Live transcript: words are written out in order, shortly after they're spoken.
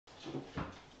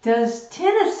Does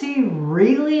Tennessee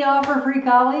really offer free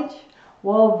college?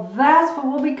 Well, that's what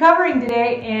we'll be covering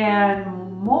today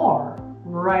and more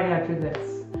right after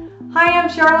this. Hi, I'm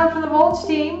Charlotte from the Volsch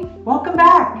team. Welcome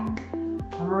back.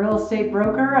 I'm a real estate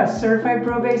broker, a certified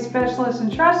probate specialist,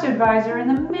 and trust advisor in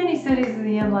the many cities of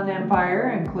the Inland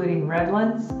Empire, including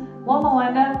Redlands, Loma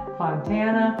Linda,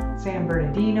 Fontana, San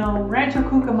Bernardino, Rancho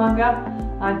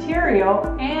Cucamonga,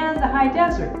 Ontario, and the High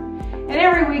Desert. And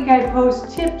every week I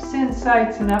post tips,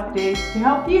 insights, and updates to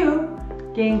help you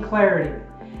gain clarity.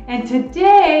 And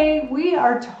today we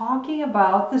are talking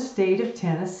about the state of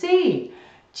Tennessee.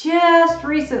 Just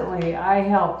recently I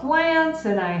helped Lance,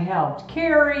 and I helped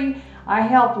Carrie, I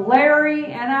helped Larry,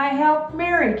 and I helped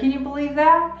Mary. Can you believe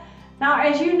that? Now,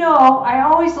 as you know, I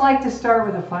always like to start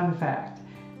with a fun fact.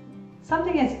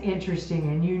 Something that's interesting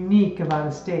and unique about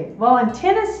a state. Well, in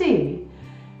Tennessee,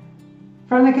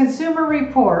 from the Consumer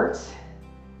Reports,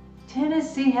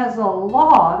 Tennessee has a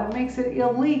law that makes it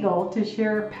illegal to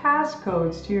share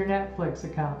passcodes to your Netflix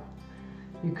account.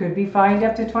 You could be fined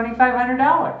up to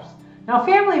 $2,500. Now,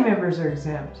 family members are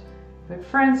exempt, but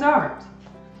friends aren't.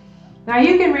 Now,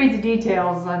 you can read the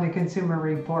details on the Consumer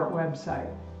Report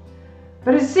website.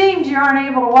 But it seems you aren't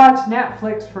able to watch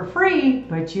Netflix for free,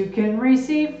 but you can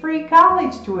receive free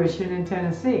college tuition in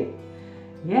Tennessee.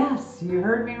 Yes, you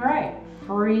heard me right.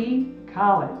 Free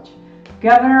college.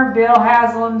 Governor Bill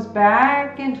Haslam's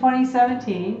back in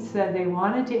 2017 said they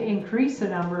wanted to increase the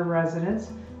number of residents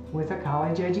with a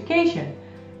college education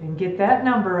and get that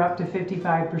number up to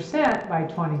 55% by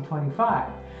 2025.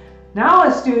 Now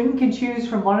a student can choose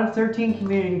from one of 13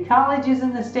 community colleges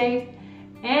in the state,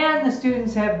 and the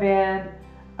students have been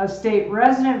a state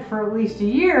resident for at least a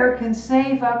year can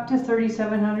save up to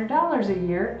 $3,700 a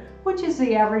year, which is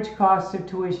the average cost of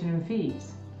tuition and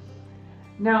fees.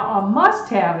 Now, a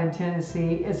must-have in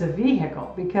Tennessee is a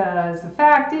vehicle, because the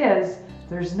fact is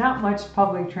there's not much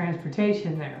public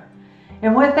transportation there.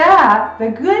 And with that, the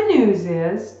good news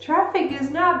is traffic is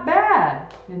not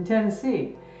bad in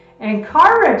Tennessee, and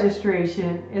car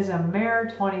registration is a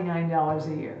mere $29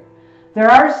 a year.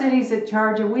 There are cities that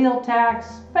charge a wheel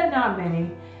tax, but not many,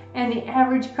 and the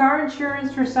average car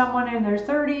insurance for someone in their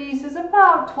 30s is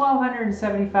about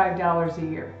 $1,275 a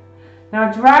year. Now,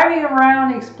 driving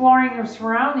around, exploring your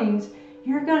surroundings,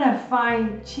 you're going to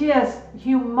find just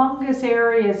humongous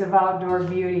areas of outdoor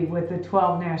beauty with the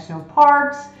 12 national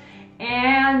parks.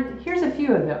 And here's a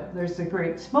few of them. There's the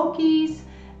Great Smokies,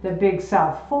 the Big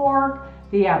South Fork,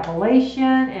 the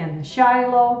Appalachian, and the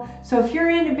Shiloh. So if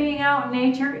you're into being out in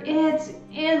nature, it's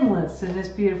endless in this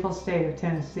beautiful state of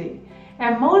Tennessee.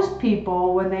 And most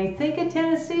people, when they think of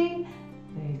Tennessee,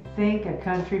 they think of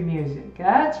country music.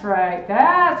 That's right.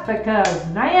 That's because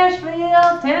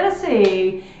Nashville,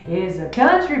 Tennessee is the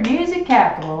country music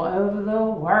capital of the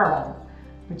world.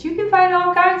 But you can find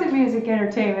all kinds of music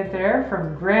entertainment there,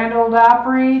 from Grand Ole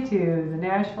Opry to the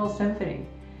Nashville Symphony.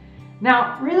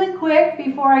 Now, really quick,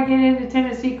 before I get into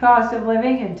Tennessee cost of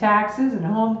living and taxes and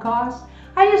home costs,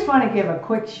 I just want to give a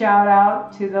quick shout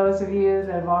out to those of you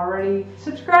that have already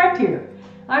subscribed here.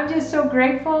 I'm just so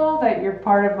grateful that you're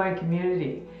part of my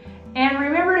community. And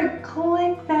remember to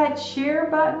click that share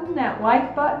button, that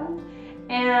like button,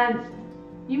 and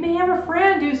you may have a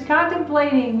friend who's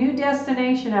contemplating new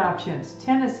destination options.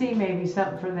 Tennessee may be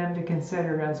something for them to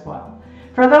consider as well.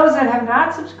 For those that have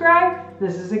not subscribed,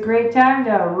 this is a great time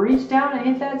to reach down and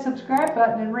hit that subscribe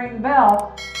button and ring the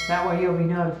bell. That way you'll be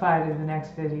notified of the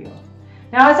next video.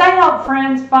 Now, as I help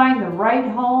friends find the right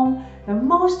home, the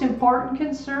most important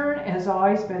concern has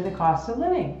always been the cost of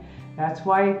living. That's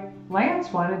why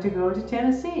Lance wanted to go to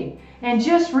Tennessee. And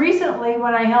just recently,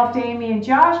 when I helped Amy and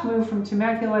Josh move from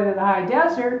Temecula to the High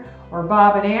Desert, or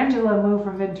Bob and Angela move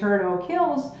from Ventura to Oak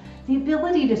Hills, the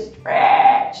ability to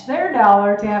stretch their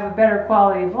dollar to have a better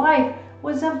quality of life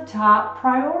was of top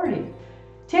priority.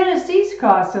 Tennessee's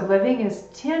cost of living is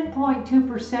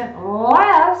 10.2%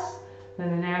 less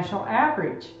than the national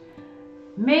average,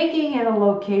 making it a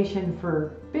location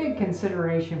for big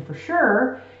consideration for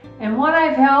sure, and one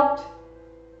I've helped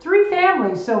 3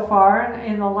 families so far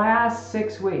in the last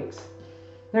 6 weeks.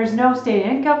 There's no state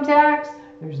income tax,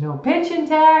 there's no pension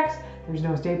tax, there's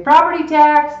no state property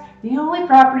tax. The only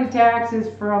property tax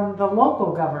is from the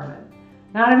local government.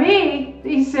 Now, to me,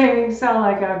 these savings sound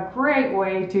like a great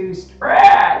way to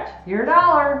stretch your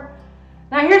dollar.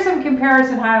 Now, here's some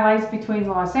comparison highlights between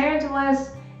Los Angeles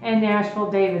and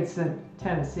Nashville-Davidson,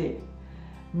 Tennessee.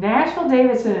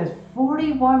 Nashville-Davidson is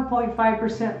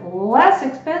 41.5% less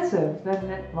expensive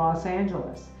than Los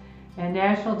Angeles, and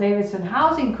Nashville-Davidson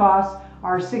housing costs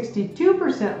are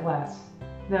 62% less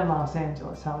than Los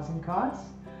Angeles housing costs.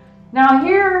 Now,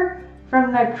 here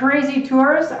from the crazy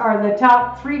tourists are the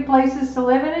top 3 places to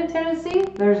live in Tennessee.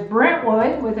 There's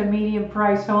Brentwood with a median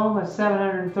price home of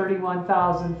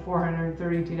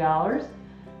 $731,432.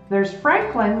 There's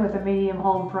Franklin with a median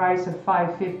home price of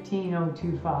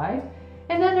 $515,025.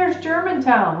 And then there's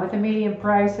Germantown with a median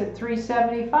price at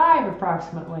 $375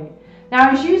 approximately.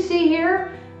 Now as you see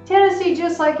here, Tennessee,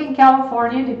 just like in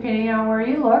California, depending on where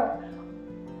you look,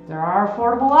 there are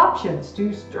affordable options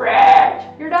to stretch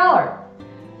your dollar.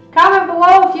 Comment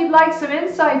below if you'd like some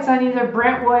insights on either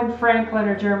Brentwood, Franklin,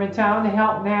 or Germantown to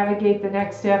help navigate the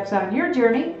next steps on your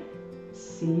journey.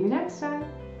 See you next time.